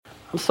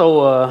I'm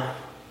so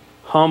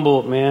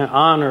humbled, man,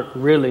 honored,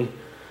 really,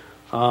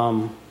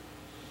 to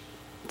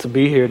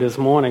be here this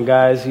morning,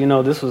 guys. You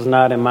know, this was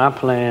not in my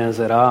plans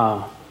at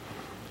all.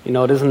 You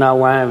know, this is not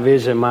where I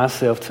envisioned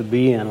myself to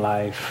be in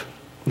life.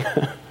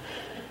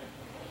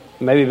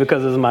 Maybe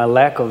because it's my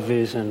lack of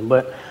vision.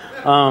 But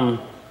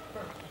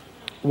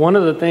one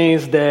of the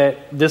things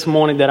that this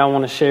morning that I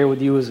want to share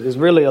with you is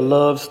really a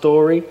love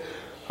story.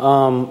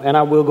 And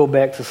I will go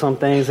back to some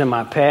things in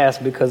my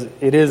past because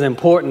it is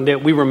important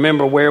that we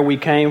remember where we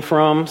came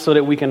from so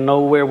that we can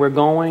know where we're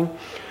going.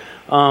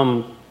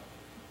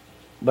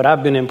 But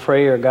I've been in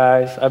prayer,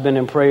 guys. I've been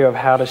in prayer of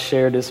how to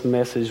share this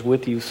message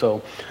with you.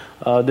 So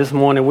this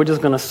morning, we're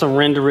just going to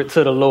surrender it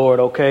to the Lord,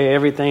 okay?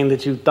 Everything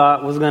that you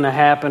thought was going to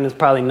happen is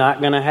probably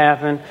not going to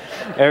happen.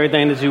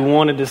 Everything that you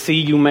wanted to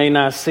see, you may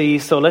not see.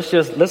 So let's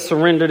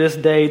surrender this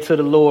day to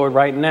the Lord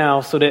right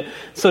now so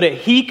that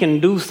He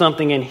can do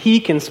something and He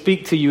can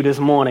speak to you this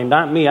morning.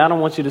 Not me. I don't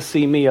want you to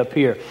see me up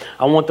here.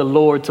 I want the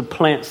Lord to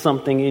plant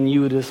something in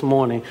you this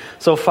morning.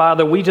 So,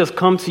 Father, we just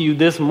come to you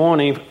this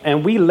morning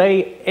and we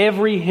lay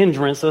every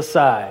hindrance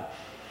aside.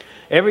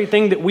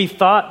 Everything that we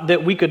thought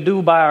that we could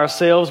do by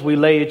ourselves, we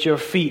lay at your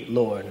feet,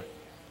 Lord.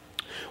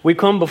 We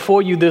come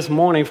before you this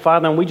morning,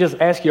 Father, and we just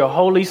ask your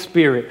Holy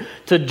Spirit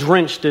to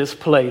drench this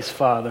place,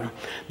 Father,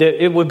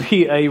 that it would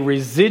be a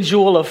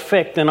residual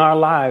effect in our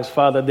lives,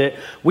 Father, that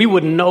we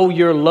would know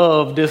your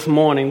love this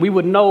morning. We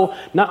would know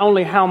not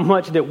only how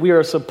much that we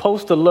are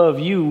supposed to love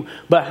you,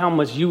 but how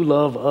much you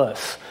love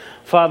us.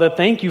 Father,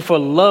 thank you for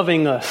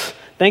loving us.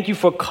 Thank you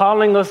for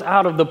calling us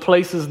out of the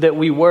places that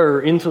we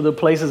were into the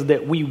places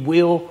that we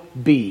will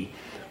be.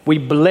 We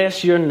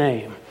bless your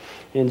name.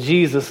 In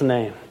Jesus'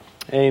 name,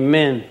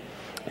 amen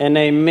and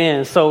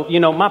amen. So, you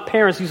know, my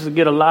parents used to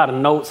get a lot of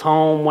notes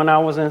home when I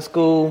was in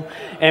school.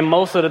 And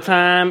most of the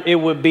time it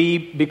would be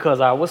because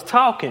I was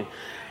talking.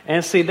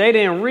 And see, they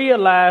didn't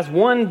realize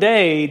one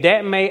day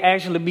that may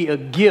actually be a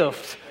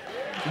gift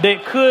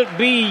that could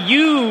be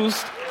used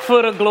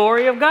for the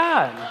glory of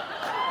God.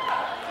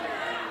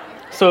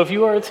 So if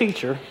you are a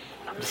teacher,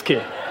 I'm just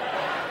kidding.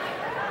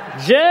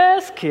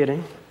 Just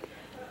kidding.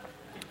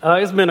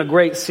 It's been a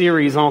great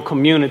series on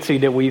community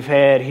that we've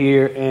had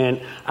here,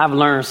 and I've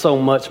learned so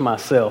much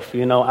myself.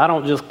 You know, I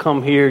don't just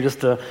come here just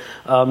to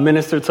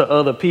minister to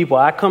other people.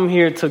 I come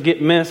here to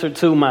get ministered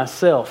to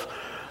myself.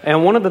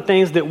 And one of the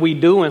things that we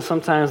do and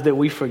sometimes that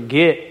we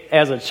forget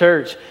as a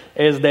church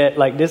is that,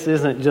 like, this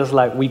isn't just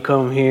like we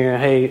come here,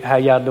 hey, how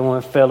y'all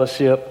doing?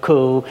 Fellowship,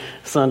 cool.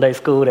 Sunday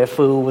school, that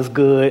food was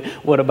good.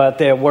 What about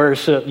that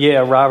worship? Yeah,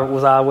 Robert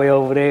was all the way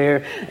over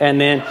there.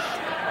 And then,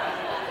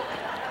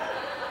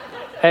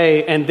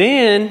 hey, and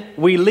then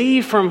we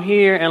leave from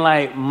here and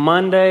like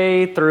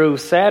Monday through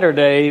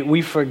Saturday,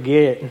 we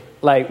forget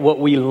like what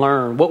we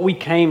learned, what we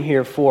came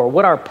here for,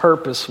 what our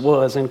purpose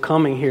was in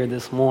coming here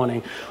this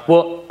morning.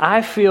 Well,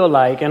 I feel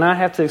like, and I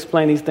have to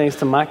explain these things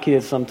to my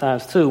kids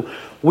sometimes too,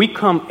 we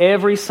come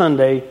every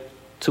Sunday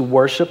to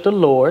worship the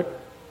Lord,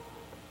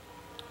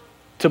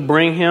 to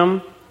bring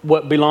him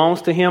what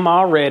belongs to him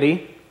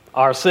already,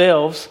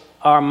 ourselves,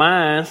 our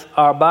minds,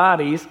 our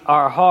bodies,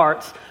 our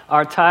hearts,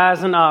 our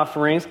tithes and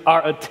offerings,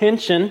 our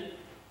attention.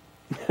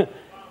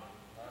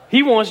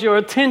 He wants your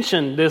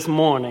attention this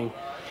morning.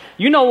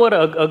 You know what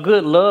a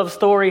good love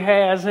story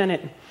has in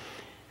it?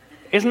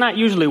 It's not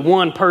usually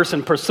one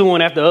person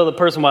pursuing after the other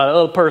person while the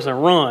other person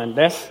run.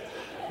 That's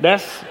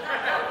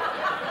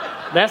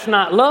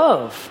not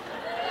love.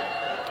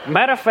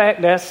 Matter of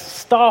fact, that's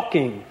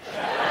stalking.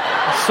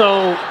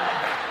 So,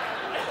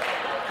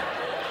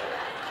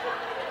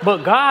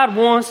 but God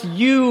wants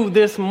you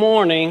this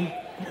morning.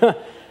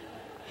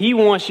 He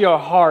wants your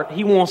heart.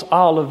 He wants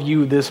all of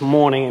you this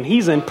morning, and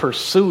he's in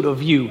pursuit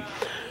of you.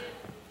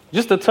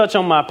 Just to touch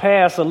on my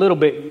past a little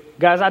bit,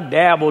 guys, I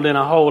dabbled in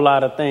a whole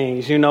lot of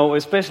things, you know,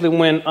 especially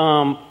when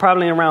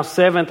probably around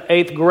 7th,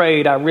 8th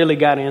grade, I really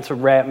got into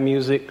rap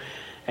music.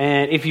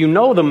 And if you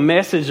know the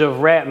message of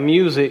rap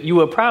music, you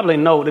will probably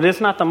know that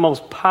it's not the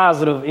most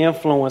positive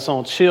influence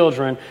on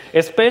children,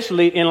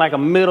 especially in like a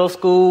middle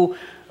school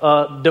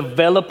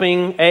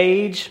developing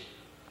age.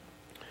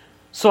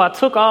 So I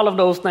took all of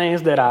those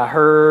things that I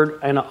heard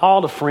and all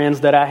the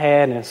friends that I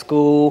had in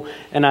school,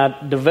 and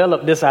I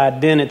developed this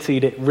identity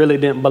that really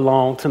didn't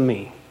belong to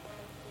me.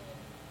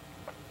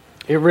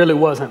 It really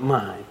wasn't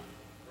mine.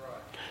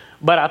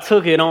 But I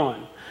took it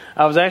on.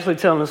 I was actually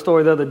telling a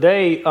story the other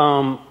day.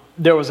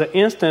 There was an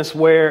instance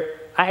where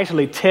I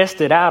actually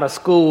tested out a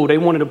school. They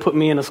wanted to put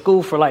me in a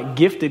school for like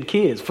gifted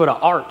kids, for the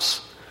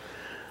arts.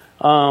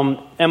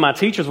 And my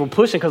teachers were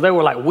pushing because they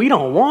were like, we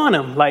don't want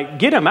him. Like,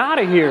 get him out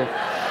of here.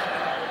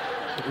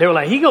 They were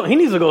like, he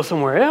needs to go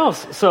somewhere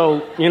else.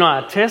 So, you know,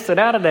 I tested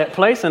out of that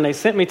place and they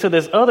sent me to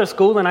this other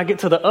school, and I get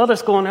to the other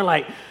school and they're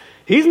like,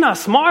 he's not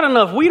smart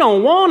enough. We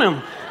don't want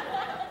him.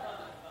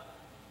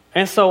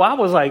 And so I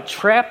was like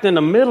trapped in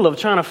the middle of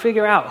trying to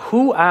figure out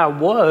who I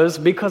was,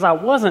 because I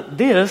wasn't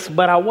this,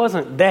 but I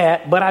wasn't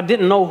that, but I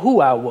didn't know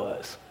who I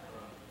was.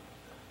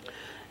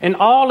 And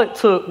all it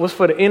took was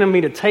for the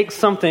enemy to take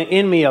something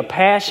in me, a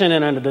passion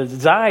and a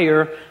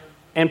desire,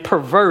 and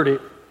pervert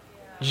it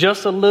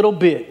just a little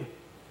bit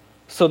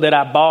so that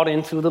I bought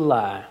into the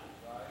lie.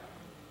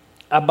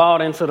 I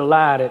bought into the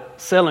lie that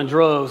selling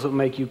drugs would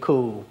make you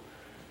cool.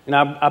 And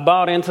I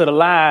bought into the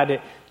lie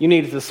that you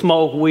needed to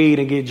smoke weed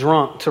and get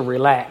drunk to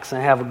relax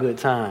and have a good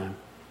time.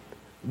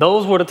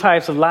 Those were the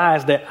types of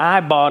lies that I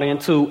bought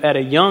into at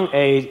a young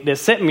age that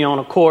set me on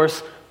a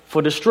course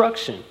for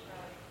destruction.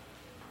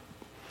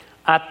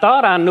 I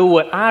thought I knew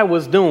what I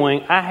was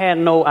doing. I had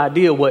no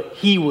idea what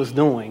he was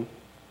doing.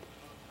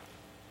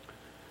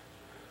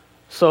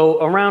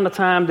 So around the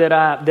time that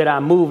I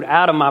moved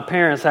out of my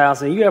parents'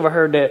 house, and you ever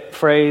heard that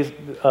phrase,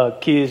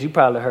 kids, you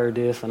probably heard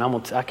this, and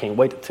I can't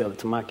wait to tell it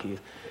to my kids.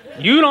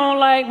 You don't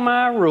like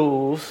my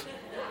rules,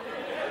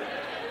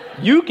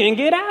 you can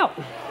get out.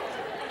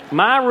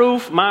 My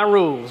roof, my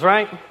rules,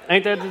 right?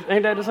 Ain't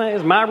that the same?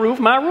 It's my roof,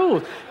 my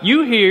rules.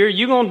 You here,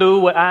 you gonna do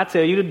what I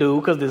tell you to do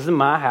because this is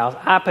my house.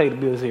 I pay the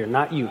bills here,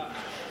 not you.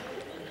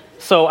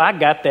 So I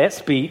got that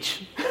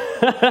speech,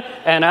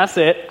 and I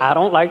said, I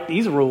don't like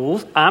these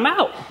rules. I'm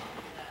out.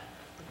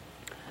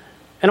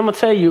 And I'm going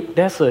to tell you,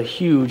 that's a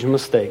huge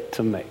mistake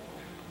to make.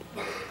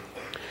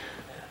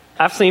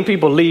 I've seen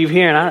people leave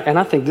here, and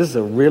I think this is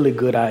a really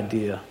good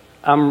idea.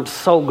 I'm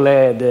so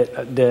glad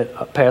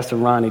that Pastor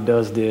Ronnie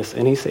does this.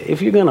 And he said,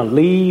 if you're going to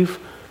leave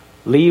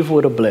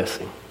with a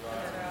blessing.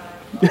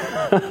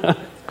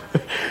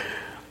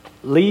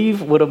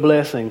 Leave with a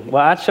blessing.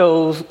 Well, I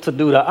chose to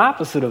do the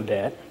opposite of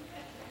that.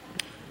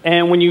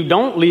 And when you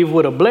don't leave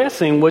with a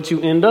blessing, what you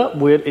end up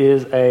with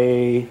is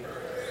a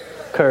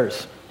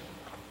curse.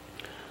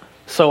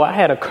 So I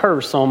had a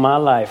curse on my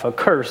life, a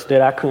curse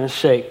that I couldn't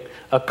shake,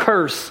 a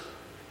curse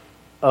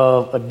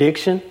of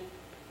addiction,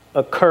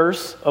 a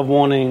curse of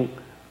wanting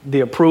the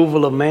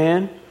approval of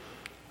man,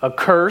 a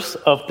curse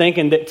of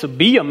thinking that to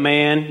be a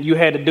man, you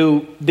had to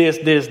do this,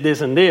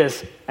 and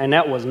this, and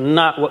that was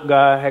not what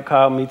God had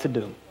called me to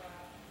do.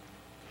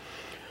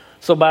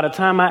 So by the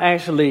time I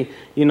actually,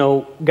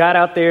 got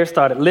out there,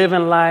 started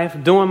living life,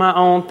 doing my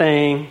own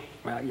thing,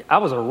 I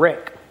was a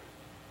wreck.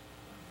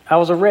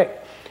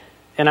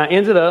 And I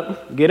ended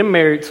up getting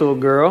married to a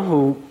girl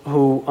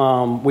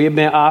who we had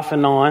been off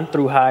and on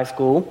through high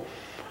school.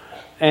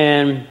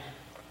 And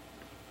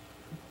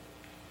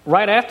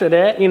right after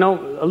that,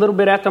 a little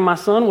bit after my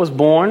son was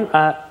born,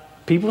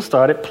 people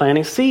started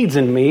planting seeds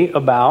in me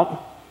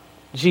about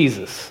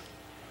Jesus.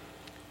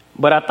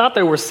 But I thought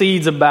they were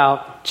seeds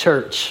about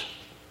church.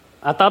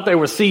 I thought they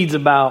were seeds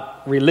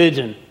about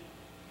religion.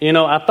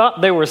 I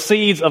thought they were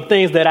seeds of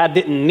things that I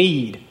didn't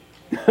need.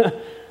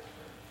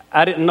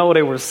 I didn't know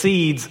they were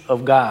seeds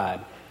of God.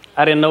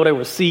 I didn't know they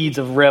were seeds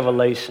of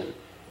revelation.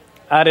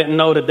 I didn't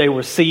know that they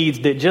were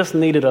seeds that just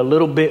needed a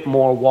little bit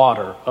more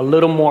water, a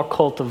little more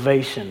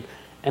cultivation,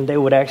 and they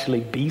would actually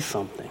be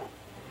something.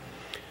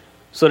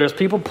 So there's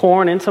people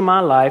pouring into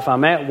my life.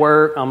 I'm at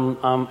work.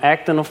 I'm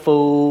acting a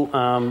fool.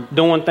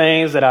 Doing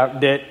things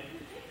that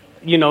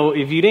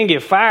if you didn't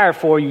get fired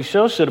for, you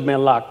sure should have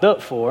been locked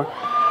up for.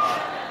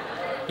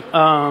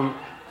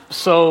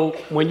 So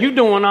when you're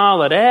doing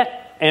all of that,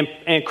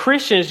 and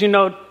Christians, I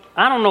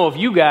don't know if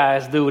you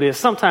guys do this.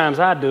 Sometimes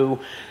I do.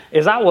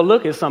 Is I will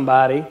look at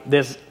somebody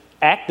that's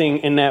acting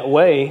in that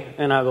way,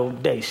 and I go,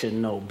 they should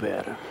know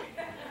better.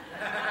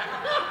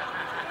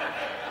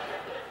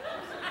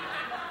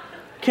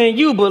 Can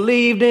you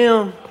believe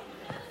them?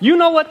 You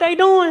know what they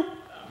doing?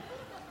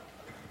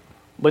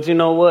 But you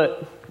know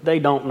what? They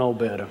don't know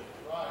better.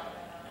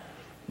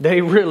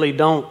 They really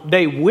don't.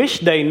 They wish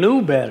they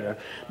knew better.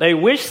 They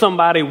wish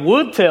somebody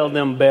would tell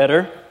them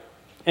better.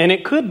 And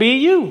it could be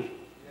you.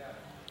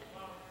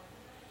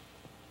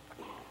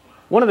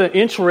 One of the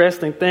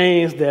interesting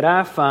things that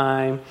I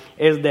find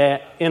is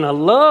that in a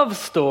love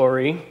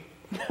story,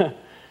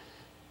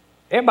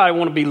 everybody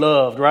want to be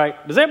loved,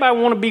 right? Does everybody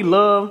want to be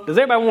loved? Does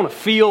everybody want to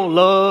feel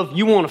love?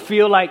 You want to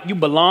feel like you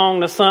belong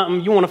to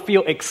something. You want to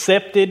feel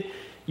accepted.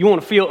 You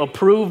want to feel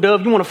approved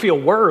of. You want to feel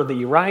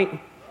worthy,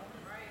 right?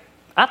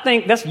 I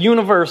think that's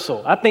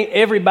universal. I think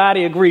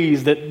everybody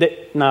agrees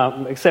that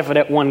no, except for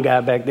that one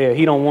guy back there.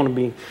 He don't want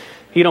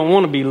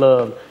to be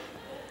loved.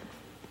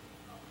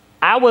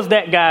 I was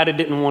that guy that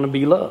didn't want to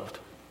be loved.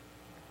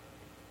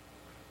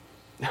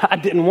 I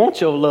didn't want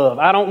your love.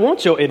 I don't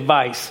want your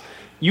advice.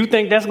 You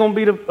think that's going to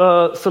be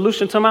the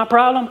solution to my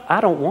problem?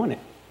 I don't want it.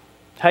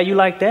 How you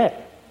like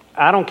that?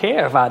 I don't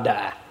care if I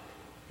die.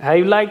 How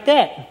you like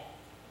that?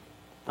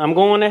 I'm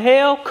going to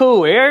hell?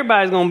 Cool.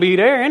 Everybody's going to be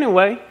there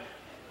anyway.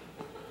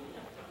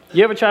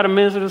 You ever try to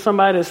minister to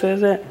somebody that says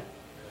that?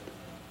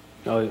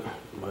 Oh,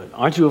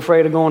 aren't you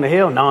afraid of going to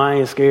hell? No, I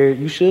ain't scared.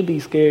 You should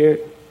be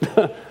scared.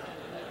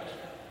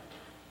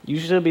 You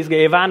should be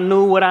scared. If I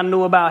knew what I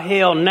knew about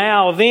hell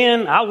now,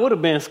 then I would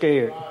have been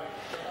scared.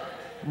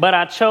 But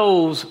I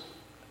chose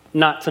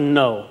not to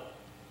know.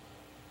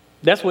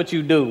 That's what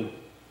you do.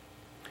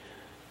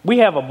 We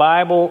have a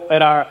Bible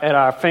at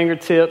our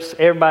fingertips.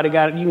 Everybody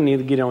got it. You need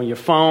to get it on your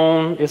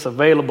phone. It's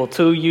available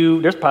to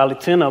you. There's probably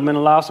 10 of them in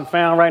the lost and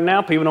found right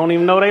now. People don't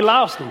even know they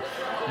lost them.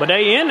 But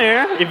they in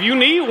there. If you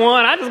need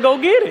one, I just go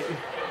get it.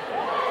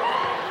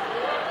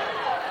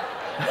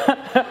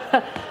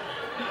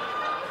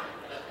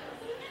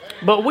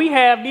 But we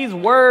have these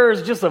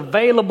words just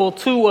available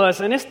to us,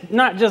 and it's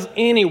not just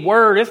any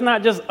word. It's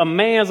not just a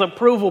man's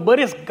approval, but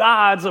it's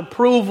God's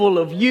approval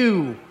of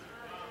you.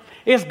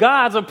 It's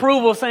God's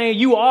approval saying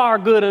you are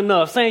good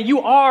enough, saying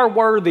you are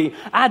worthy.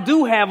 I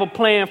do have a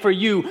plan for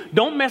you.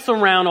 Don't mess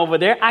around over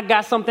there. I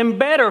got something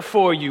better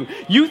for you.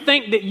 You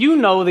think that you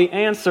know the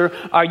answer.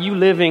 Are you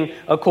living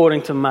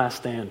according to my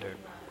standard?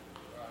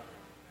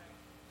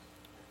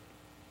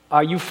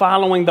 Are you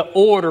following the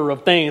order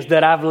of things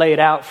that I've laid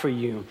out for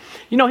you?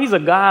 You know, he's a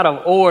God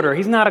of order.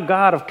 He's not a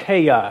God of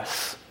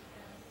chaos.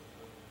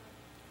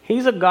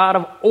 He's a God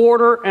of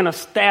order and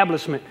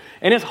establishment.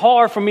 And it's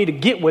hard for me to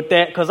get with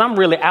that because I'm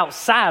really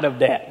outside of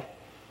that.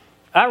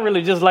 I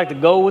really just like to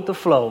go with the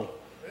flow.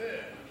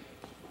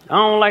 I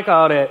don't like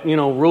all that,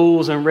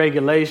 rules and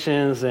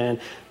regulations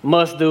and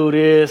must do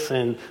this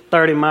and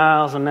 30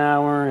 miles an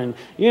hour and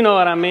you know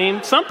what I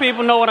mean? Some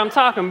people know what I'm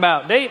talking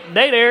about. They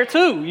there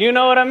too. You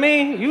know what I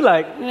mean? You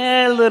like,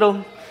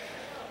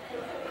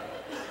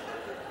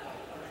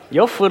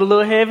 your foot a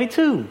little heavy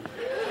too.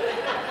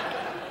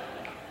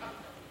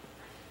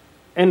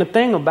 And the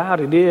thing about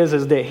it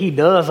is that he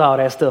does all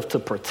that stuff to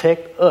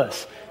protect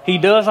us. He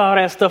does all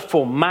that stuff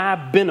for my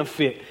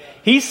benefit.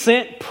 He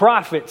sent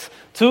prophets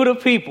to the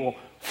people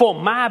for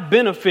my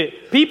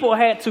benefit. People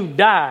had to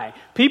die.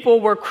 People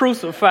were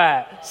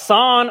crucified,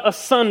 sawn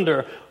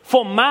asunder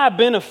for my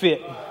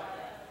benefit.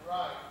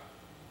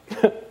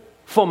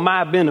 For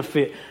my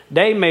benefit.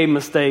 They made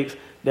mistakes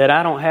that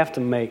I don't have to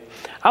make.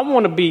 I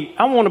want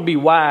to be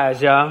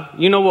wise, y'all.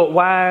 You know what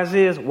wise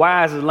is?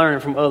 Wise is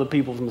learning from other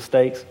people's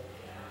mistakes.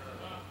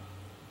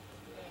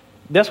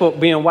 That's what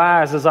being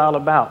wise is all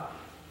about.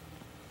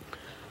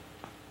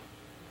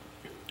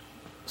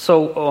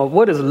 So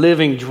what does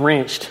living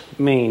drenched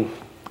mean?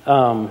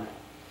 And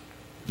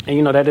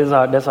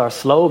that's our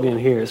slogan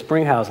here at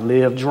Springhouse,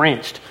 live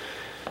drenched.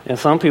 And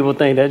some people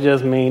think that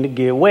just means to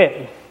get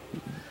wet.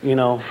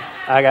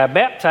 I got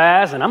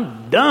baptized and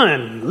I'm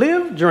done.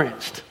 Live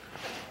drenched.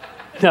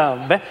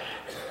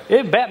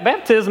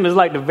 Baptism is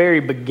like the very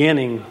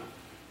beginning.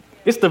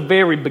 It's the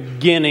very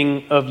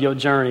beginning of your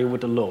journey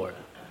with the Lord.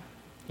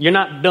 You're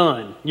not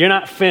done. You're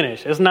not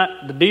finished.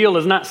 The deal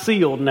is not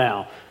sealed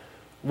now.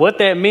 What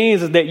that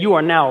means is that you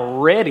are now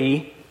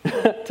ready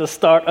to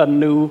start a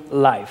new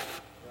life.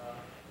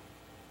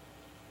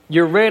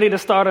 You're ready to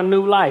start a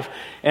new life.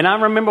 And I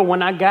remember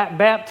when I got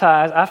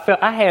baptized, I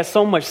felt I had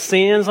so much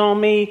sins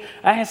on me.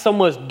 I had so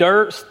much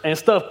dirt and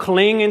stuff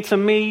clinging to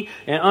me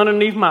and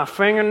underneath my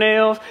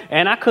fingernails.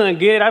 And I couldn't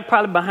get it. I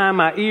probably behind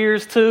my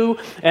ears too.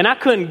 And I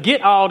couldn't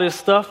get all this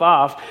stuff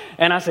off.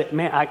 And I said,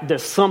 man,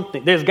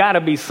 there's got to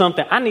be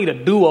something. I need a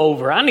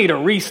do-over. I need a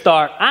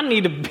restart.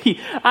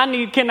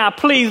 Can I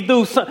please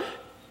do something?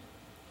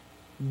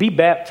 Be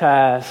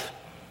baptized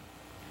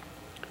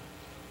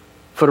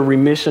for the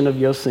remission of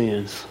your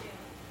sins.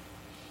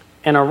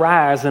 And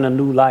arise in a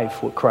new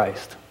life with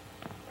Christ.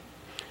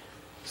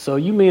 So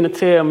you mean to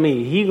tell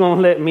me he going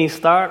to let me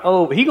start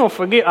over? He going to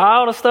forget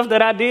all the stuff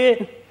that I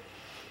did?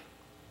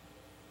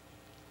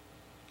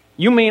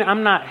 You mean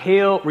I'm not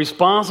held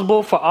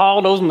responsible for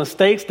all those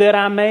mistakes that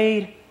I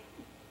made?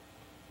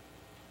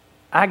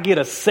 I get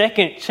a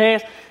second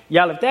chance?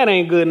 Y'all, if that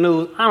ain't good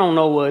news, I don't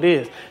know what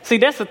is. See,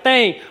 that's the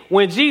thing.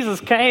 When Jesus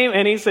came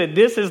and he said,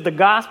 this is the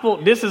gospel,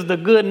 this is the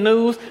good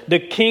news, the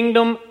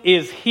kingdom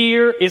is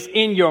here, it's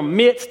in your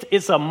midst,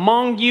 it's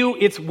among you,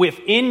 it's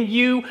within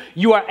you.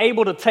 You are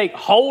able to take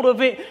hold of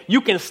it.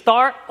 You can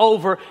start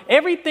over.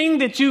 Everything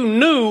that you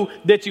knew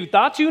that you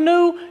thought you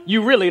knew,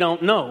 you really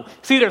don't know.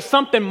 See, there's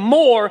something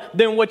more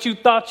than what you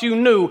thought you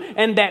knew,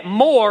 and that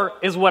more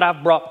is what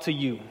I've brought to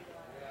you.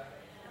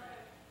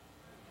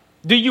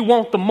 Do you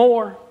want the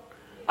more?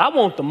 I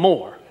want the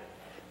more.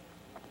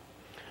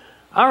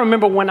 I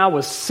remember when I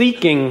was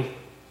seeking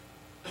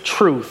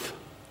truth.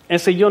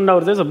 And so you'll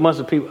notice there's a bunch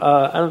of people.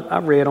 I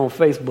read on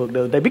Facebook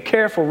the other day. Be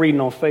careful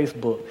reading on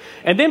Facebook.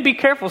 And then be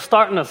careful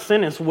starting a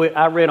sentence with,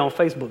 I read on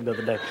Facebook the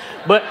other day.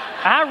 But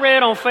I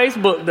read on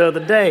Facebook the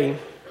other day.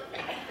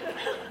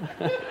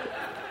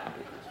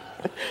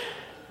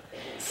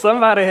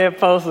 Somebody had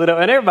posted up,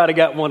 and everybody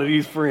got one of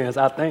these friends,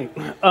 I think.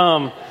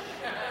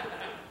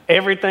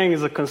 Everything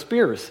is a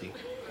conspiracy.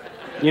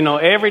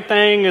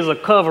 Everything is a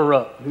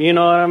cover-up. You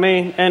know what I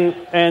mean?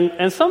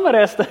 And some of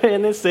that stuff,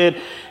 and it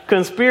said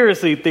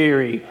conspiracy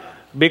theory,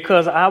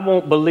 because I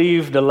won't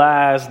believe the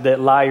lies that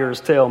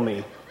liars tell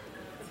me.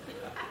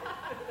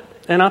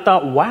 And I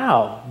thought,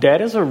 wow,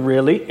 that is a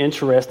really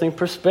interesting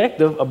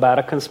perspective about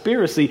a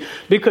conspiracy.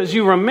 Because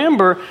you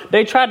remember,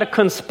 they tried to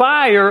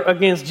conspire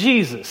against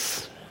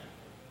Jesus.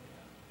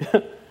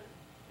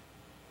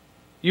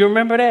 You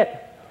remember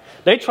that?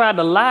 They tried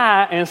to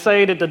lie and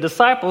say that the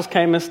disciples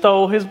came and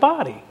stole his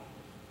body.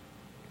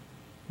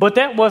 But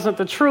that wasn't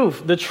the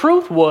truth. The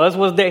truth was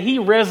that he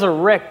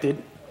resurrected,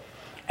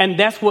 and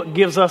that's what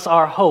gives us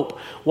our hope.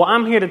 Well,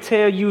 I'm here to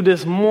tell you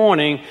this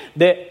morning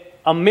that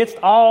amidst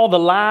all the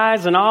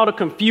lies and all the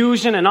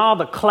confusion and all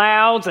the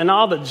clouds and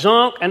all the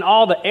junk and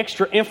all the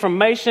extra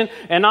information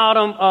and all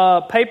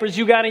them papers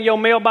you got in your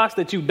mailbox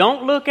that you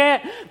don't look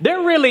at,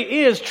 there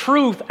really is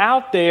truth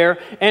out there,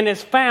 and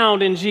it's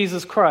found in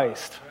Jesus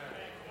Christ.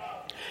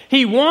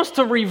 He wants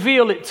to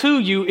reveal it to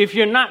you if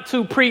you're not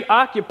too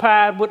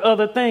preoccupied with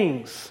other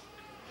things.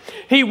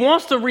 He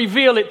wants to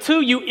reveal it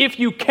to you if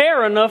you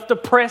care enough to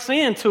press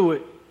into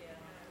it.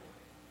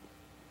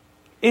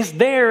 It's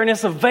there and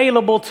it's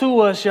available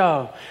to us,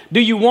 y'all. Do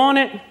you want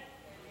it?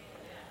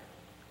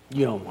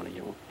 You don't want it.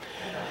 You want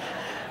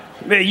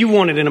it. Man, you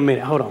want it in a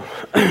minute. Hold on.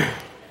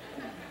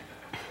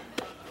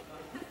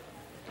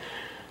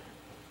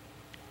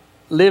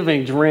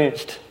 Living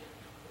drenched,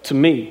 to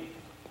me,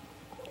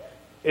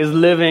 is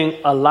living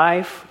a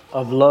life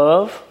of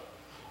love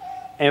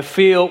and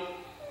filled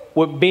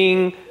with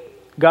being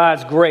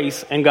God's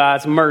grace and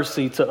God's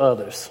mercy to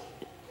others.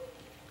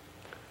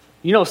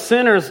 You know,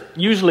 sinners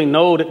usually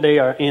know that they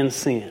are in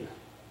sin.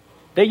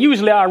 They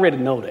usually already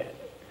know that.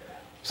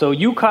 So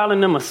you calling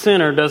them a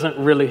sinner doesn't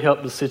really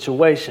help the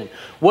situation.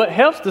 What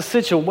helps the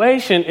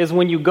situation is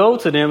when you go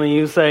to them and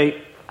you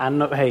say, I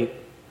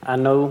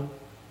know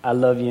I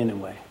love you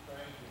anyway.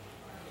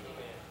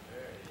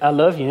 I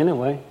love you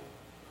anyway.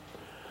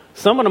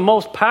 Some of the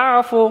most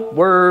powerful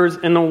words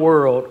in the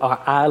world are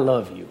I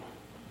love you.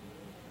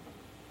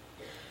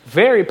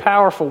 Very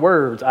powerful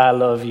words, I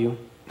love you.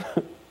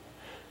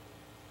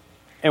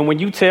 And when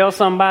you tell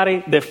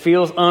somebody that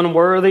feels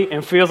unworthy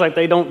and feels like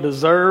they don't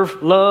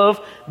deserve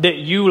love, that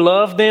you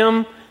love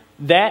them,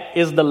 that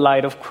is the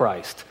light of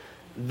Christ.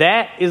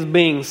 That is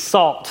being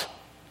salt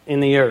in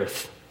the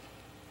earth.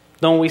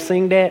 Don't we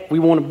sing that? We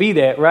want to be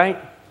that,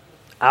 right?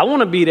 I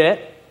want to be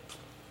that.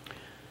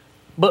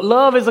 But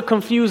love is a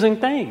confusing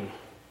thing.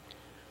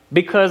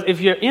 Because if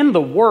you're in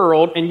the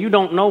world and you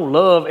don't know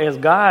love as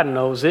God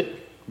knows it,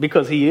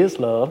 because he is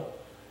love,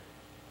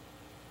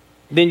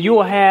 then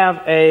you'll have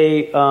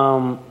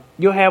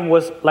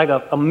what's like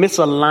a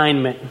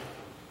misalignment.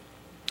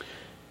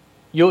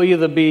 You'll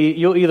either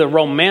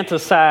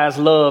romanticize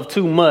love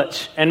too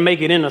much and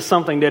make it into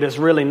something that it's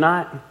really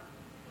not,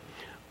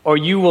 or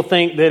you will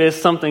think that it's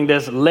something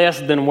that's less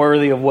than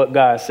worthy of what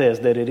God says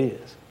that it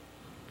is.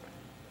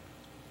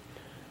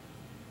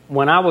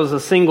 When I was a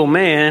single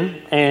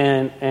man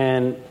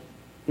and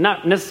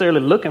not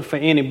necessarily looking for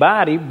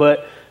anybody,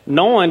 but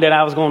knowing that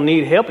I was going to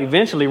need help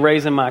eventually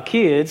raising my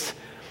kids,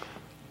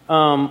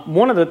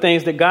 one of the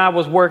things that God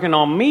was working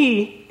on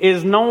me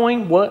is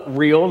knowing what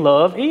real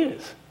love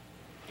is.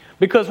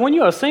 Because when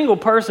you're a single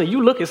person,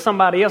 you look at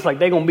somebody else like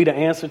they're going to be the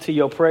answer to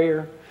your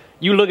prayer.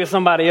 You look at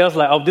somebody else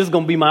like, oh, this is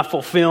going to be my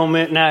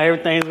fulfillment. Now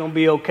everything's going to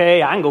be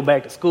okay. I can go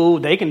back to school.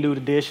 They can do the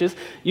dishes.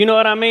 You know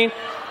what I mean?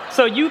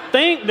 So you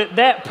think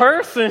that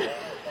person,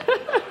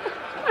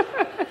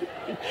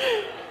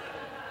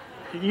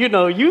 you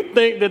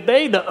think that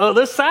they the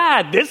other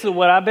side. This is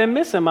what I've been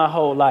missing my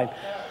whole life.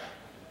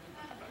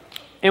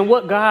 And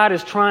what God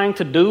is trying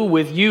to do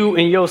with you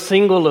in your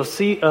season of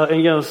singleness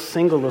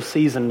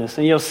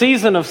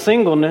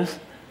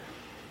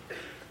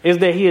is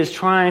that he is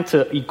trying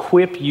to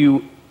equip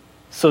you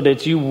so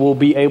that you will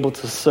be able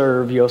to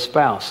serve your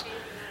spouse.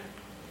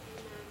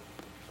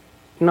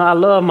 You know, I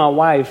love my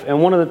wife,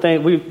 and one of the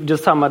things, we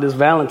just talking about this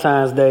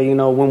Valentine's Day,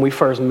 when we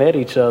first met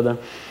each other,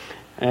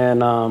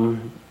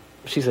 and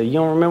she said, you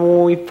don't remember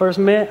when we first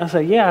met? I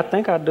said, yeah, I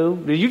think I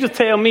do. You just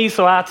tell me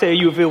so I'll tell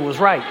you if it was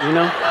right,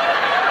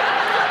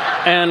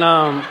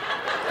 And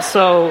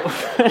so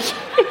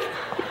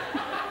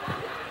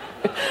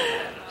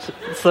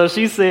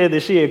she said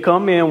that she had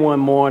come in one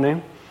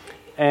morning,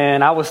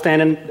 and I was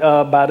standing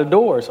by the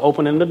doors,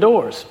 opening the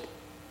doors.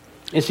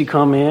 And she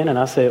come in, and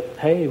I said,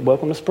 hey,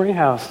 welcome to Spring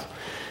House.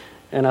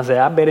 And I said,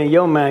 I bet in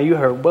your mind you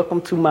heard,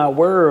 welcome to my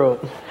world.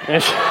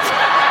 And she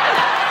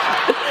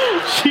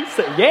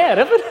said, yeah,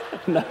 that's it.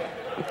 No.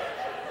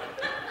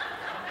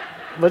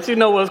 But you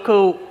know what's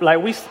cool?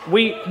 Like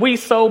we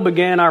so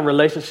began our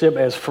relationship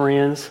as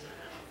friends.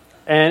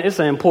 And it's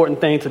an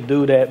important thing to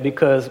do that,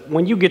 because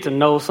when you get to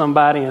know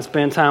somebody and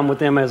spend time with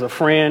them as a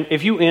friend,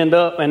 if you end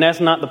up and that's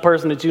not the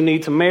person that you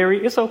need to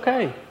marry, it's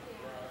okay.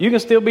 You can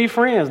still be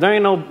friends. There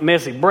ain't no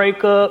messy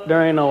breakup.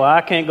 There ain't no,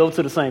 I can't go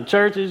to the same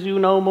church as you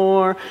no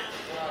more,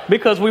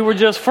 because we were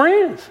just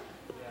friends.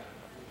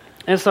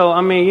 And so,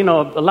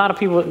 a lot of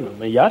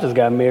people, y'all just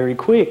got married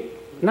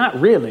quick.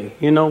 Not really.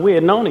 We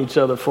had known each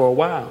other for a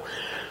while.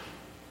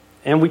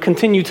 And we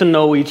continue to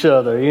know each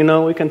other.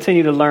 We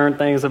continue to learn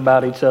things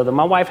about each other.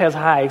 My wife has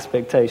high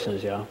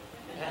expectations, y'all.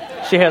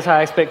 She has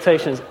high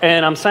expectations.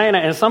 And I'm saying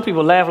that, and some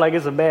people laugh like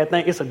it's a bad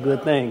thing. It's a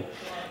good thing.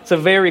 It's a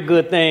very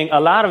good thing. A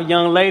lot of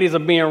young ladies are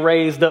being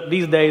raised up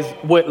these days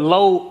with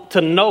low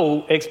to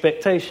no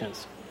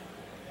expectations.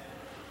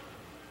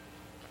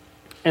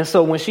 And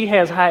so when she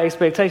has high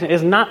expectations,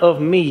 it's not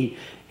of me.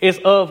 It's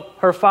of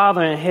her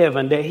Father in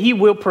heaven, that he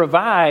will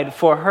provide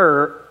for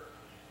her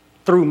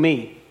through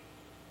me.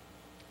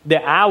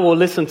 That I will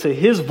listen to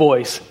his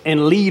voice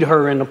and lead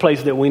her in the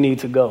place that we need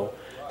to go.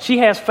 She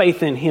has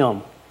faith in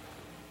him.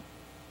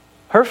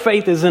 Her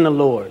faith is in the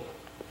Lord.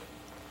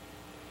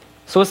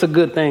 So it's a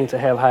good thing to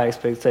have high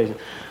expectations.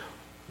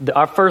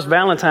 Our first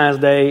Valentine's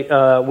Day,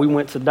 we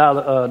went to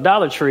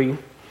Dollar Tree,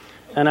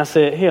 and I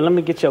said, "Here, let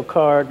me get your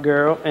card,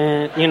 girl."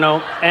 And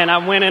and I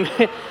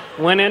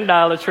went in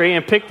Dollar Tree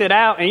and picked it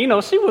out,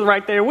 and she was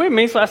right there with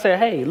me. So I said,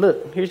 "Hey,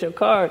 look, here's your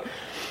card."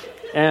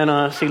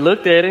 And she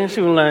looked at it and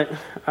she was like,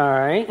 "All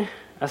right."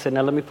 I said,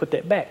 "Now let me put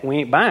that back. We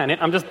ain't buying it.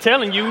 I'm just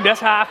telling you that's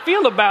how I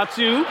feel about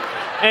you,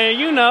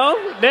 and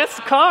this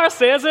card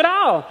says it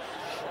all."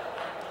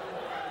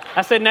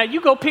 I said, "Now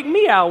you go pick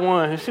me out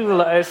one." She was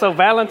like, so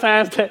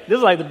Valentine's Day, this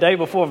is like the day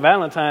before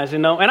Valentine's,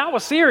 and I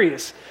was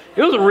serious.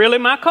 It was really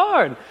my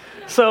card.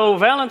 So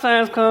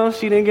Valentine's comes,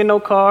 she didn't get no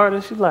card,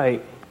 and she's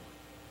like,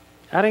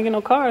 "I didn't get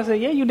no card." I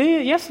said, "Yeah, you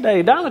did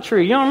yesterday, Dollar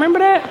Tree. You don't remember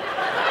that?"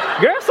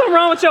 "Girl, something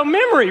wrong with your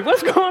memory.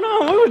 What's going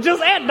on? We were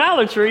just at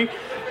Dollar Tree."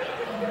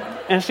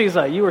 And she's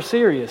like, "You were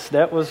serious.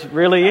 That was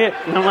really it."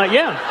 And I'm like,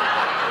 "Yeah."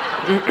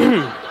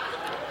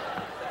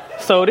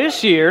 So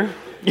this year,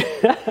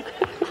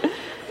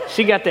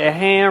 she got that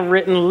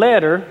handwritten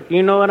letter,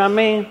 you know what I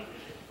mean?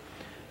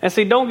 And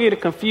see, don't get it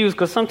confused,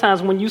 because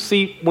sometimes when you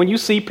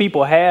see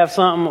people have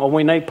something, or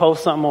when they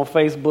post something on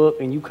Facebook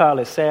and you call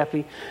it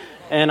sappy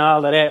and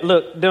all of that,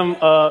 look,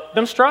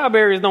 them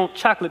strawberries don't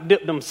chocolate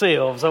dip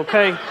themselves,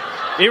 okay?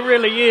 It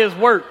really is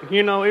work,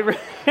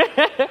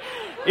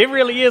 it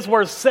really is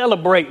worth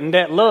celebrating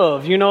that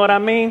love, you know what I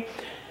mean?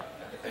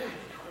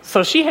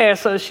 So she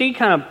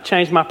kind of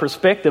changed my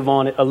perspective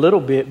on it a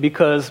little bit,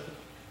 because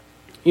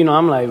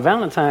I'm like,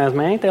 Valentine's,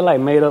 man, ain't that like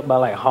made up by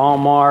like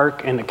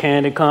Hallmark and the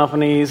candy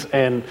companies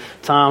and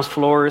Tom's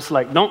Florist?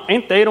 Like,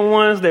 ain't they the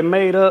ones that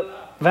made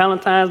up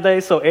Valentine's Day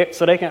so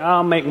they can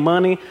all make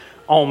money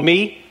on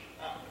me?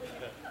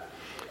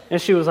 And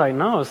she was like,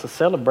 "No, it's a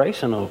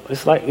celebration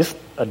it's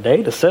a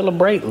day to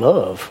celebrate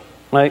love.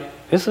 Like,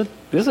 it's a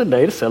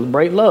day to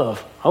celebrate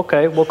love."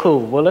 Okay, well,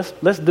 cool. Well,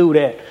 let's do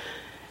that.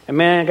 And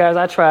man, guys,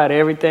 I tried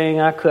everything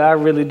I could. I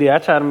really did. I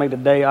tried to make the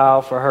day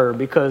all for her,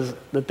 because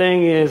the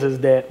thing is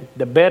that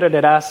the better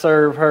that I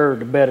serve her,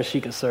 the better she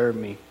can serve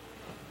me.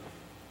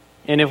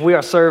 And if we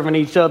are serving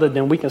each other,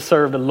 then we can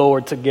serve the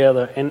Lord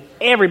together, and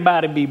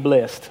everybody be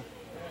blessed.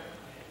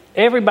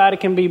 Everybody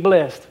can be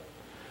blessed.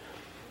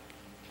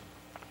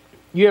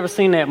 You ever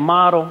seen that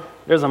model?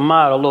 There's a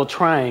model, a little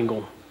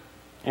triangle,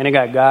 and it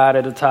got God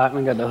at the top,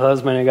 and it got the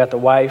husband, and it got the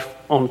wife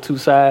on the two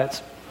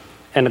sides.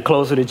 And the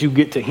closer that you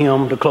get to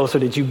him, the closer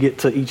that you get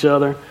to each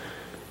other.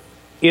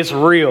 It's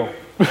real.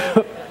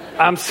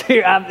 I'm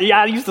serious.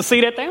 I used to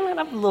see that thing. Man,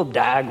 that's a little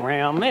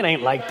diagram. It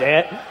ain't like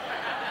that.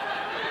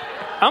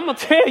 I'm going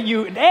to tell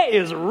you, that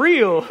is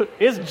real.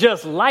 It's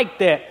just like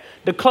that.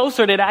 The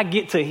closer that I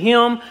get to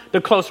him, the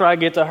closer I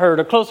get to her.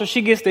 The closer she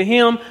gets to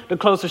him, the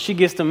closer she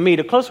gets to me.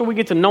 The closer we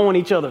get to knowing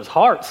each other's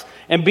hearts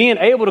and being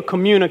able to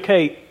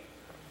communicate.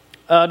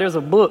 There's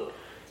a book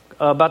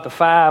about the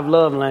 5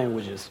 love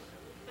languages.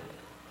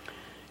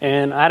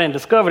 And I didn't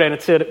discover that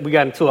until we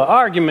got into an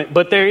argument.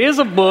 But there is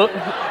a book.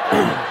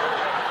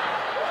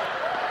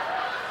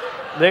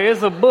 There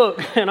is a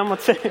book, and I'm going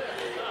to tell you,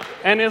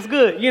 and it's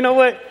good. You know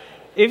what?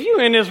 If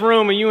you're in this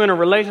room and you're in a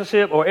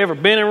relationship or ever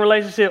been in a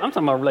relationship, I'm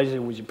talking about a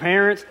relationship with your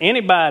parents,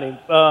 anybody,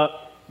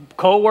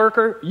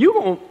 co-worker, you're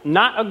going to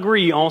not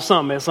agree on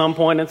something at some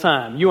point in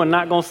time. You are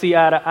not going to see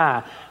eye to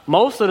eye.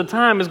 Most of the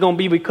time it's going to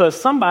be because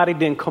somebody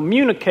didn't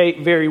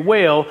communicate very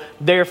well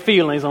their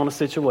feelings on the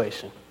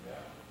situation.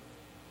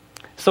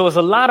 So it's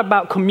a lot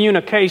about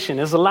communication.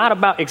 It's a lot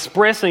about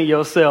expressing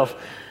yourself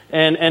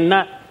and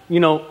not,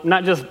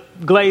 not just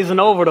glazing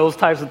over those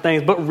types of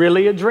things, but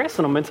really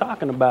addressing them and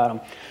talking about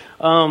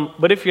them.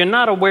 But if you're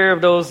not aware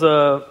of those,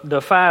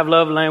 the 5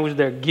 love languages,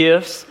 they're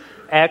gifts,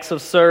 acts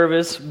of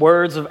service,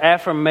 words of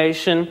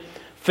affirmation,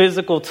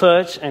 physical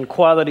touch, and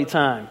quality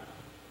time.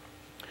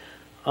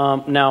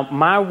 Now,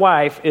 my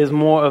wife is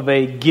more of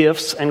a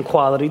gifts and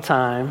quality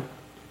time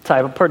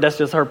type of person. That's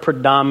just her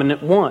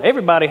predominant one.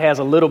 Everybody has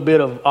a little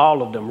bit of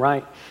all of them,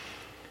 right?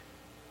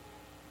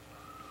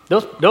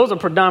 Those are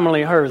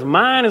predominantly hers.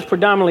 Mine is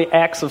predominantly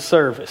acts of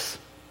service.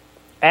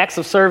 Acts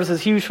of service is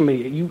huge for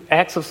me.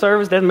 Acts of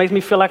service, that makes me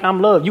feel like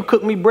I'm loved. You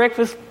cook me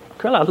breakfast,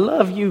 girl, I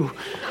love you.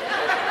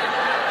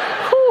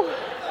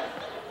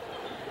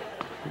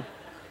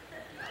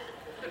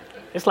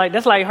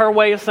 That's like her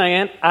way of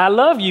saying, I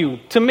love you,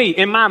 to me,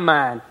 in my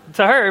mind.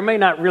 To her, it may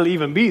not really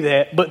even be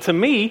that, but to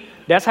me,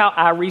 that's how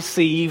I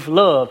receive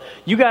love.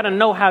 You got to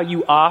know how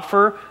you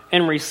offer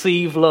and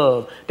receive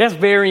love. That's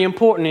very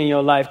important in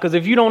your life, because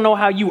if you don't know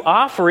how you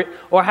offer it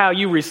or how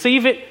you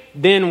receive it,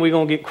 then we're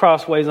going to get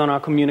crossways on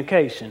our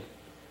communication.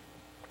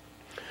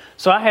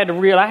 So I had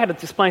to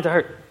explain to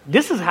her,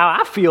 this is how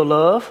I feel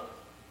love.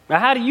 Now,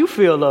 how do you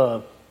feel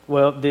love?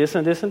 Well, this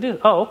and this and this.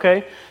 Oh,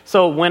 okay.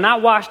 So when I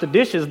wash the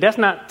dishes, that's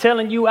not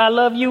telling you I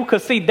love you?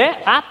 Because see,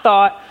 that I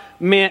thought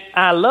meant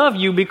I love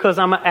you because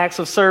I'm an acts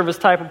of service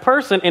type of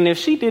person. And if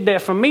she did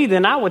that for me,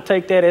 then I would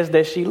take that as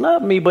that she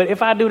loved me. But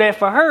if I do that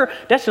for her,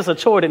 that's just a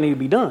chore that needs to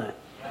be done.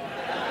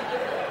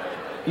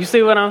 You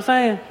see what I'm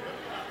saying?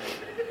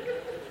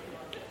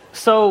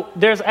 So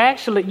there's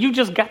actually, you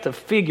just got to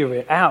figure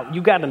it out.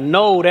 You got to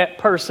know that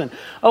person.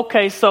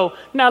 Okay, so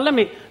now let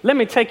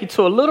me take you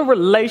to a little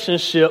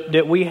relationship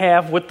that we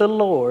have with the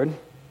Lord.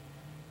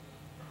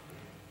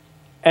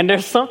 And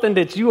there's something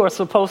that you are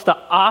supposed to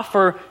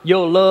offer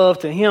your love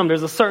to him.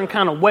 There's a certain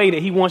kind of way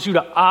that he wants you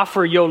to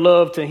offer your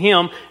love to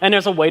him. And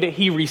there's a way that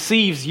he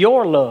receives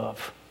your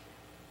love.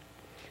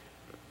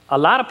 A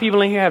lot of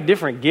people in here have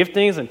different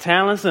giftings and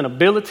talents and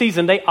abilities,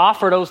 and they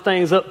offer those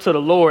things up to the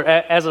Lord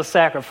as a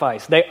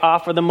sacrifice. They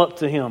offer them up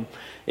to him.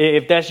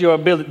 If that's your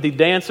ability, the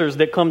dancers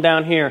that come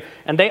down here,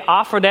 and they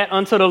offer that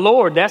unto the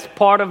Lord. That's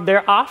part of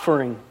their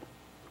offering.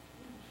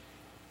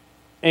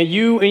 And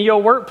you in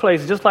your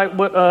workplace, just like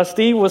what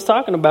Steve was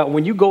talking about,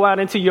 when you go out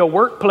into your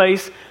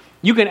workplace,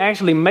 you can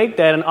actually make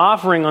that an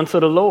offering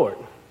unto the Lord.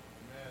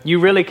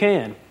 You really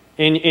can.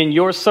 In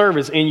your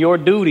service, in your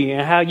duty,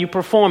 and how you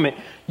perform it,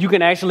 you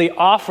can actually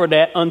offer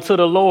that unto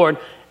the Lord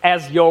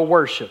as your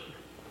worship.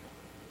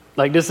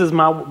 Like, this is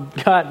my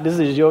God, this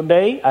is your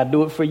day. I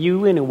do it for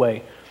you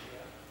anyway.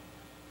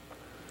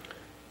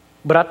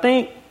 But I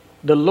think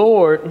the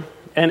Lord,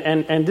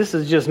 and this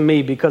is just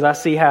me, because I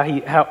see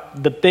how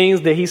the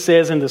things that he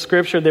says in the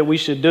scripture that we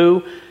should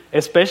do,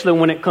 especially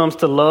when it comes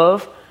to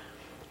love,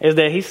 is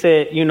that he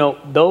said,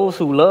 those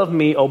who love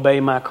me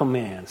obey my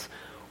commands.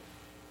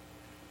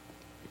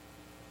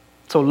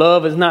 So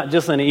love is not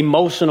just an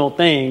emotional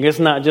thing. It's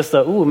not just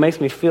it makes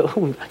me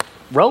feel,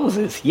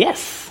 roses,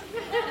 yes.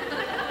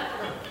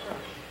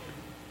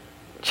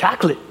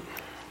 Chocolate,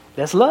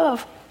 that's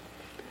love.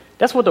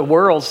 That's what the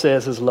world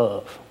says is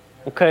love,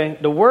 okay?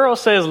 The world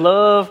says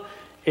love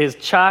is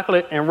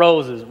chocolate and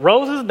roses.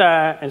 Roses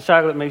die and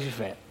chocolate makes you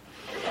fat.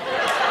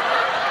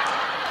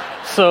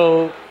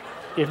 So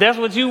if that's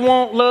what you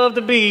want love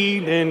to be,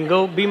 then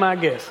go be my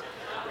guest.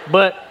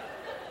 But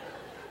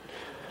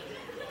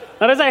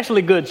now, there's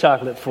actually good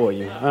chocolate for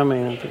you. I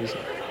mean, I think it's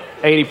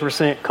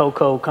 80%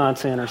 cocoa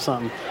content or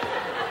something.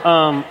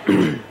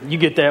 You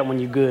get that when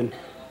you're good.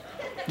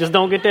 Just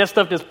don't get that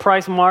stuff that's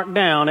price marked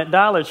down at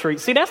Dollar Tree.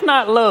 See, that's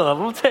not love.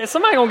 I'm gonna tell you,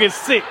 somebody gonna get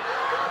sick.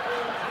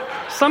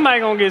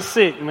 Somebody gonna get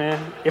sick,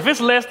 man. If it's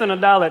less than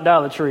 $1 at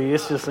Dollar Tree,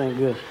 it just ain't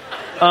good.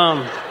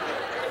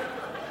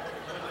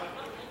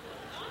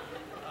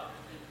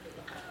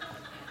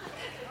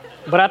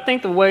 But I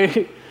think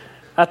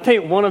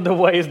one of the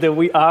ways that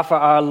we offer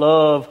our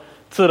love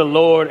to the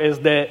Lord is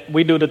that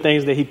we do the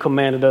things that he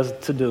commanded us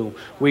to do.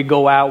 We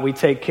go out, we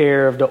take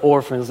care of the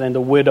orphans and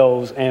the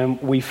widows,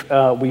 and we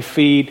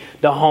feed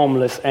the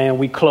homeless, and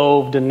we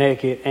clothe the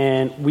naked,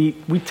 and we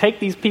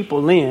take these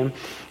people in,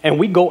 and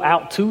we go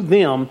out to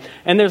them.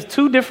 And there's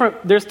two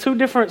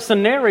different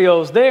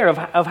scenarios there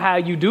of how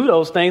you do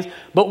those things.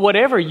 But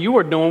whatever you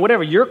are doing,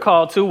 whatever you're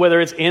called to,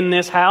 whether it's in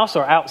this house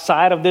or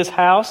outside of this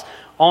house,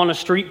 on a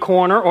street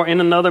corner or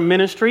in another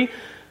ministry,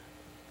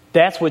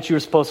 that's what you're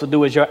supposed to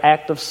do, is your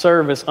act of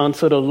service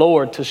unto the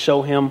Lord to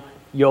show him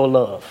your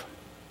love.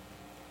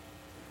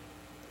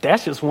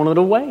 That's just one of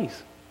the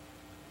ways.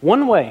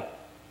 One way.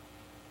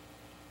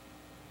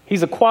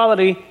 He's a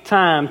quality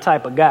time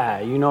type of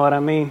guy. You know what I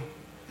mean?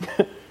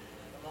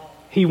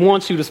 He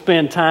wants you to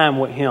spend time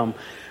with him.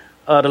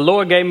 The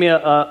Lord gave me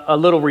a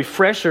little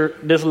refresher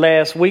this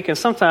last week, and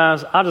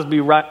sometimes I'll just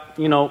be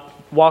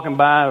walking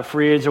by a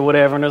fridge or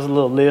whatever, and there's a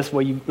little list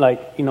where you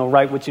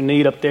write what you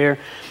need up there.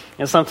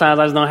 And sometimes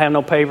I just don't have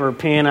no paper or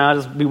pen. I'll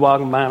just be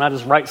walking by and I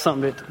just write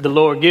something that the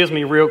Lord gives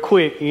me real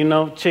quick,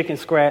 chicken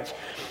scratch.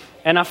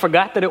 And I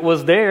forgot that it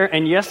was there.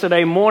 And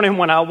yesterday morning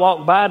when I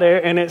walked by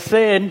there, and it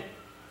said,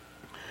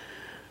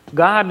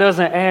 God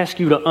doesn't ask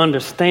you to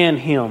understand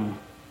him.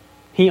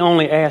 He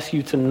only asks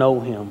you to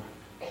know him.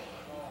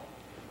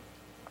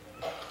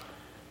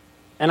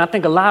 And I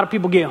think a lot of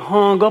people get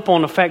hung up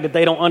on the fact that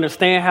they don't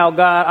understand how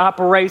God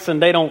operates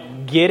and they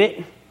don't get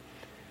it.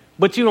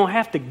 But you don't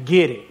have to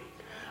get it.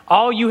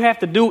 All you have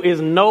to do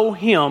is know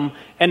him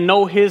and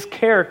know his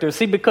character.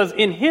 See, because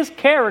in his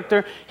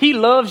character, he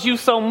loves you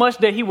so much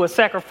that he would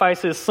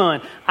sacrifice his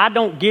son. I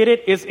don't get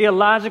it. It's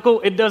illogical.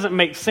 It doesn't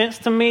make sense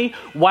to me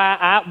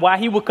why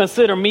he would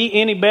consider me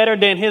any better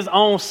than his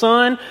own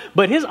son.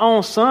 But his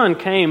own son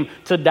came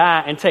to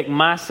die and take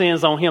my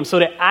sins on him so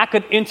that I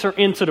could enter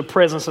into the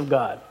presence of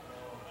God.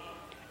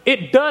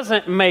 It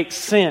doesn't make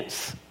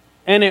sense,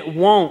 and it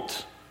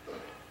won't.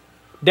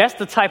 That's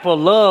the type of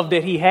love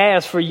that he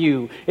has for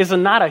you. It's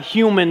not a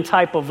human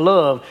type of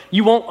love.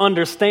 You won't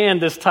understand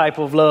this type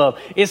of love.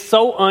 It's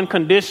so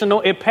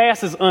unconditional. It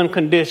passes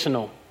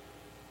unconditional.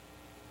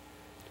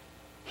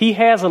 He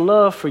has a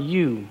love for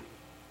you.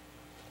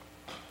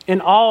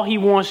 And all he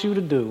wants you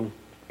to do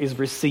is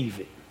receive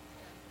it.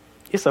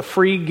 It's a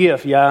free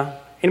gift, y'all.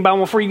 Anybody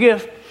want a free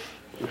gift?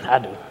 I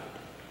do.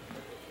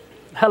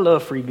 I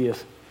love free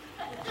gifts.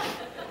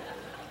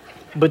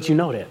 But you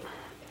know that.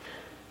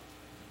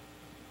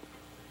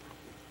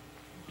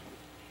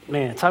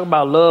 Man, talk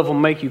about love will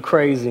make you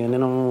crazy, and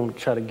then I'm going to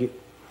try to get...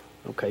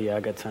 Okay, yeah, I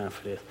got time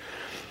for this.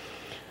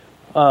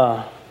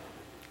 I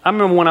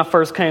remember when I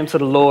first came to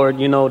the Lord,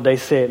 they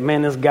said,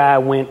 man, this guy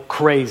went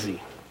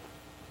crazy.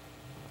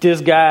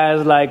 This guy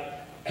is like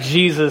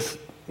Jesus,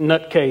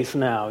 nutcase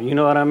now. You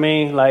know what I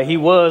mean? Like, he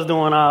was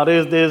doing all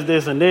this,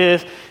 and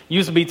this.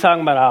 Used to be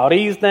talking about all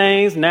these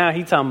things. Now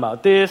he talking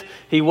about this.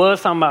 He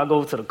was talking about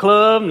go to the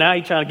club. Now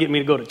he trying to get me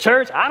to go to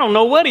church. I don't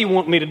know what he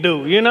want me to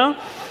do, you know?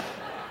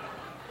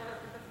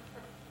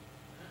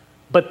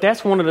 But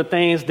that's one of the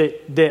things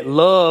that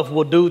love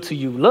will do to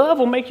you. Love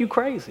will make you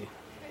crazy.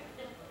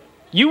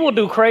 You will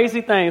do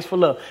crazy things for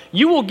love.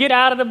 You will get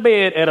out of the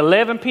bed at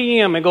 11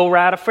 p.m. and go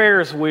ride a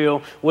Ferris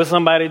wheel with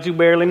somebody that you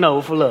barely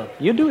know for love.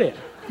 You do that.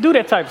 Do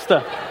that type of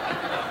stuff.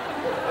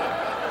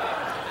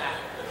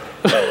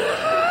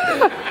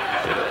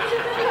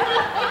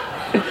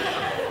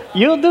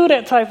 You'll do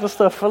that type of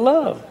stuff for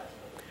love.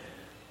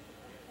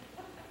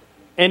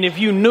 And if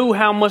you knew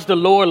how much the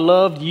Lord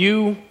loved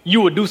you,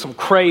 you would do some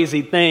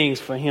crazy things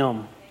for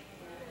him.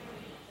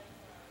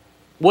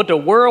 What the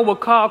world would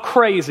call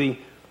crazy,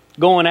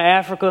 going to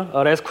Africa,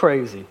 oh, that's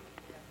crazy.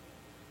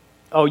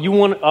 Oh, you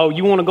want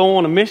to go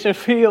on a mission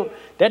field?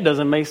 That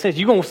doesn't make sense.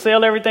 You're going to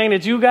sell everything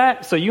that you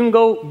got so you can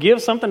go give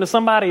something to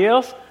somebody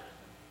else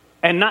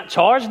and not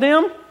charge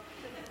them?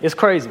 It's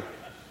crazy.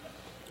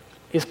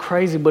 It's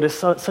crazy, but it's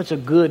such a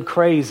good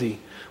crazy.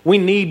 We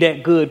need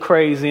that good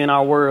crazy in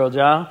our world,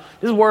 y'all.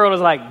 This world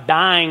is like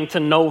dying to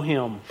know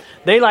him.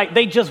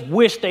 They just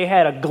wish they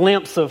had a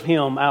glimpse of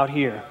him out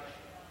here.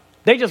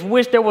 They just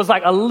wish there was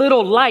like a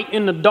little light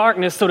in the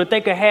darkness so that they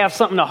could have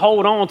something to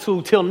hold on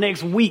to till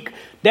next week.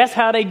 That's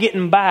how they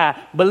getting by.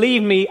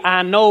 Believe me,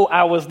 I know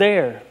I was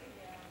there.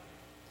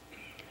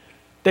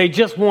 They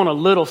just want a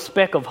little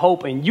speck of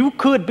hope, and you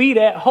could be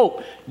that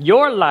hope.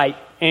 Your light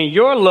and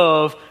your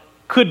love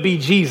could be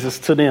Jesus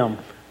to them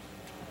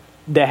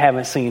that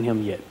haven't seen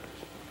him yet.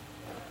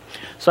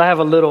 So I have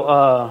a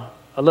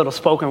little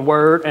spoken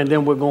word, and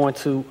then we're going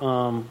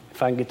to,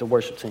 if I can get the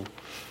worship team.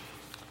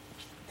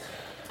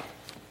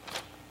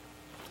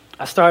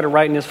 I started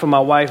writing this for my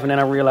wife, and then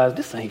I realized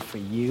this ain't for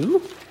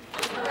you.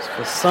 It's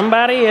for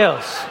somebody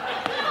else.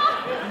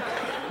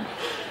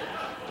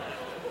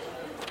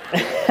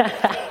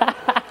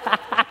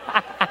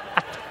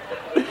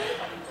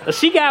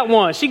 She got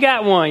one. She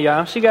got one,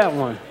 y'all. She got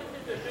one.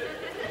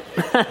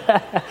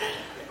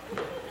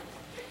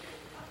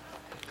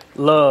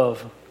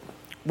 Love.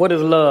 What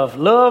is love?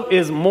 Love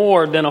is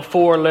more than a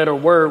 4-letter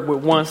word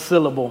with one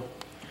syllable.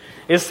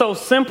 It's so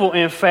simple,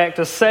 in fact,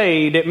 to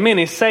say that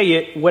many say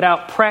it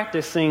without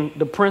practicing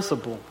the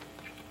principle.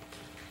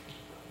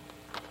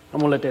 I'm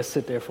going to let that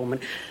sit there for a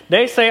minute.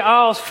 They say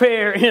all's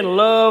fair in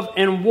love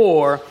and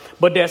war,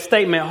 but that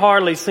statement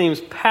hardly seems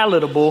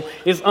palatable.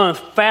 It's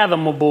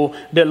unfathomable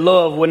that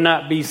love would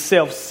not be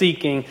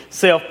self-seeking,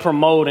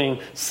 self-promoting,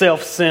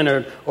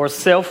 self-centered, or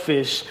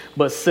selfish,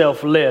 but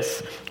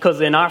selfless. Because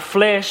in our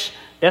flesh,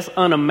 that's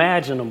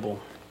unimaginable.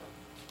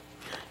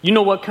 You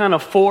know what kind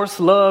of force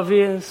love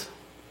is?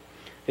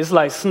 It's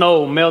like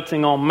snow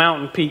melting on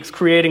mountain peaks,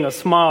 creating a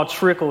small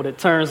trickle that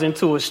turns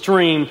into a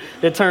stream,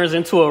 that turns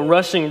into a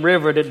rushing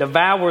river that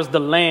devours the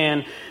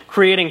land,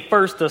 creating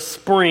first a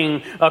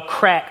spring, a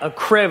crack, a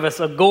crevice,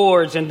 a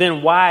gorge, and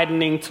then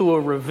widening to a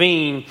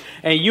ravine.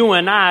 And you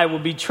and I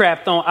would be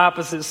trapped on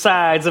opposite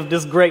sides of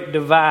this great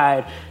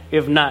divide,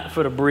 if not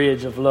for the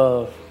bridge of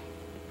love.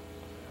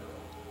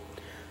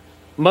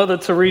 Mother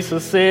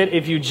Teresa said,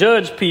 if you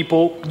judge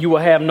people, you will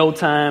have no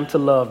time to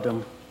love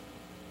them.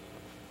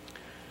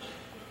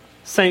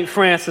 St.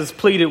 Francis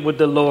pleaded with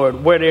the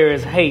Lord, where there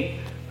is hate,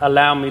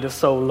 allow me to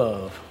sow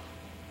love.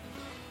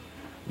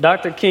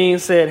 Dr. King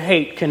said,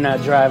 hate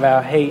cannot drive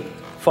out hate,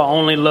 for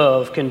only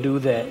love can do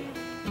that.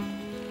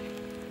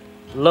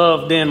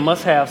 Love then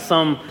must have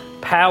some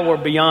power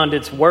beyond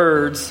its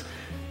words,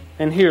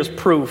 and here's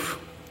proof.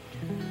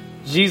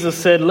 Jesus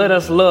said, let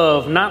us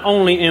love not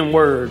only in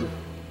word,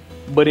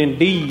 but in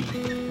deed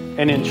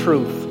and in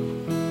truth.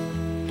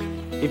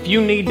 If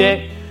you need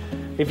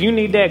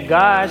that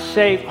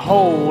God-shaped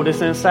hole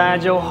that's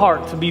inside your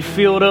heart to be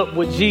filled up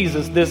with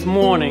Jesus this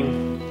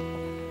morning,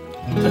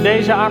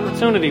 today's your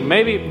opportunity.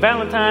 Maybe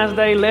Valentine's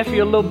Day left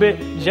you a little bit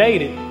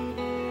jaded.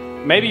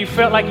 Maybe you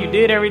felt like you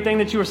did everything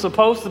that you were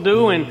supposed to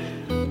do, and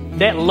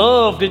that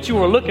love that you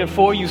were looking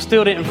for, you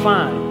still didn't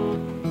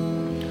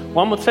find.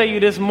 Well, I'm going to tell you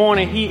this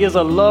morning, he is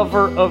a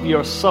lover of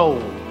your soul.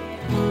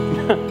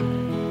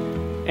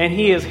 And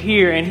he is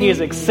here, and he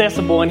is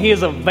accessible, and he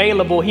is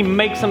available. He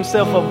makes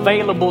himself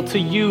available to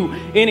you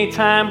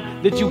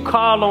anytime that you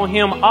call on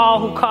him. All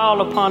who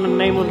call upon the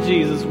name of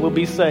Jesus will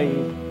be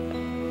saved.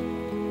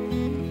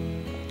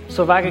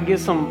 So if I could get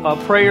some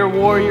prayer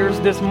warriors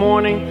this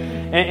morning,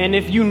 and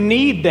if you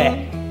need that,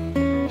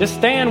 just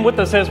stand with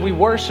us as we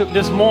worship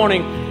this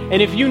morning.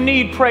 And if you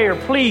need prayer,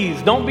 please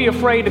don't be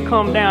afraid to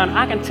come down.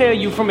 I can tell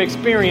you from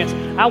experience,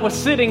 I was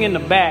sitting in the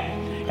back,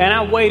 and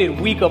I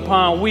waited week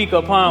upon week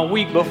upon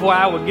week before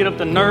I would get up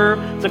the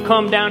nerve to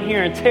come down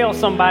here and tell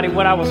somebody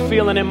what I was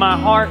feeling in my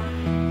heart.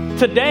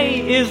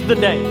 Today is the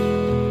day.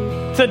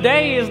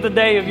 Today is the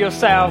day of your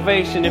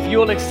salvation if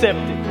you'll accept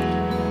it.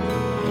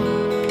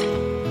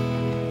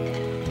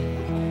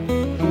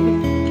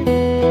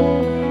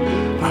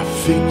 I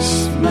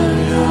fix my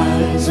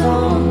eyes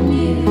on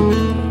you,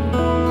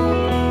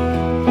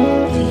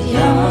 the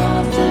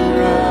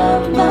author of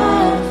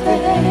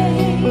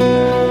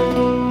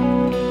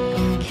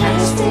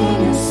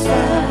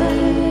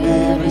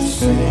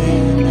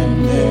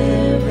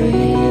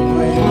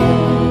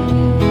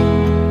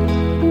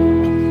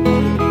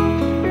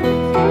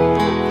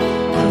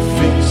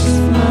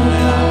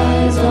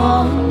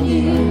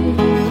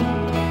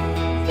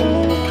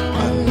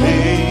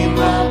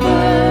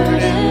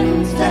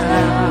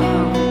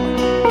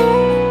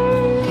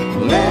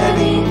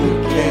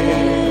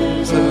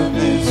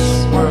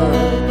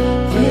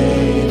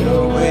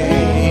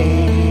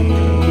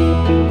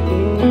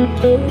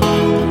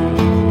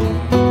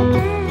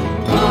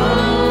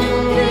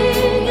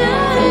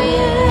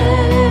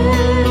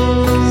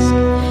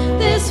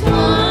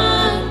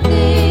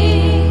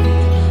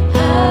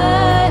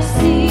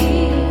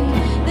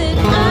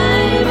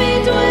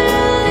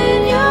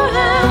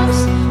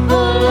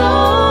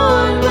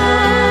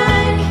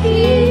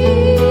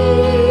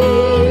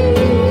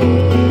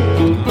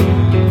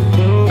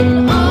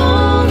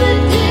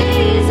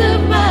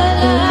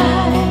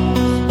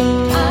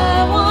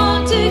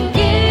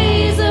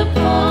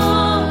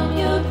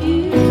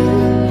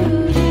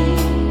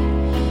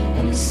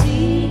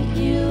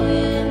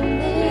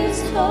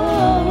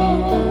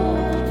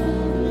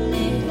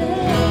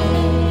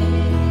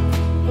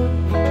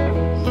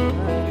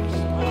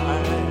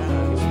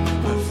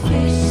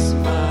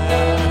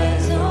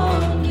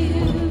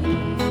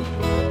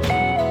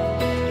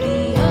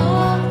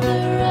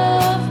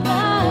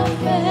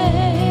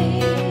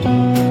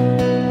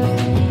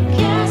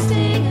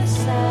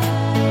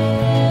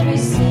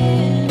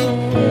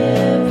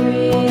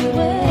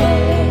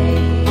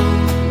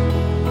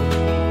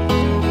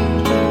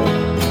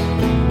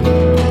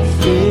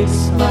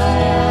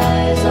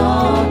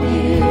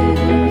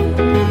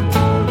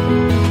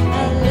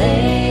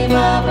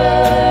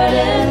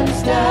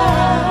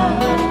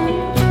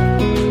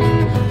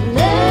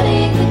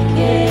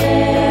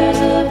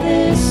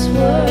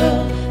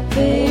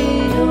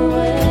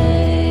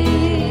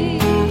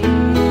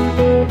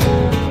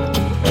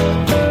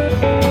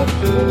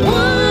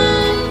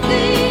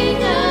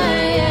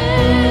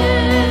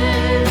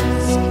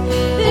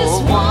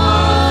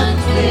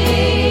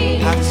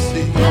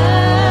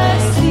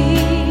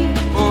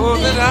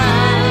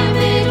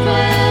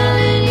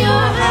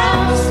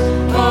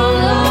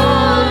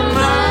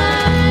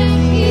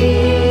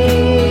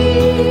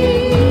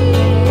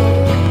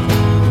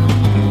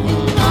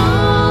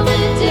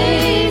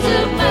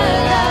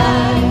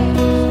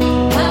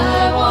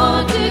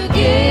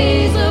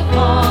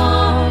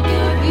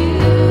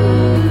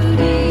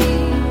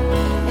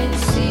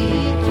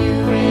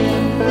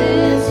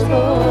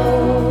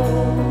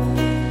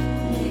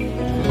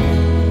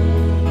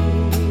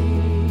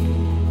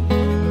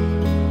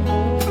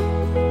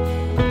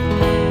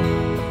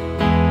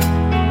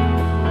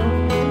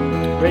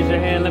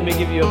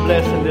a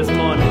blessing this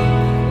morning.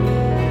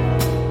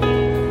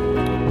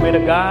 May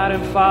the God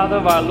and Father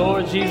of our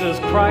Lord Jesus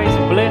Christ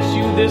bless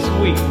you this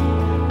week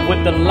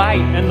with the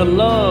light and the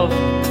love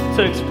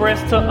to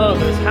express to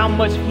others how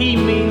much He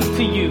means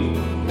to you.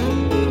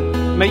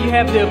 May you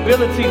have the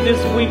ability this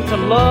week to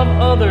love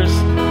others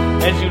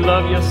as you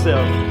love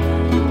yourself.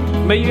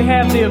 May you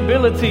have the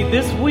ability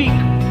this week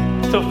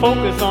to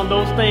focus on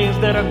those things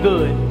that are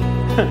good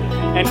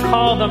and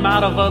call them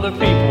out of other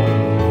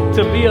people,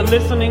 to be a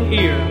listening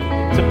ear,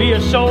 to be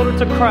a shoulder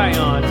to cry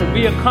on, to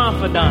be a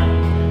confidant,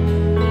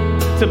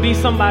 to be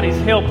somebody's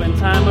help in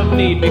time of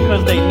need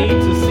because they need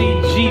to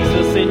see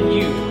Jesus in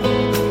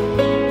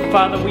you.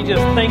 Father, we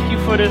just thank you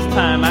for this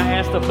time. I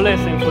ask a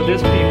blessing for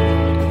this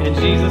people. In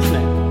Jesus'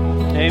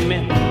 name,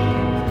 amen.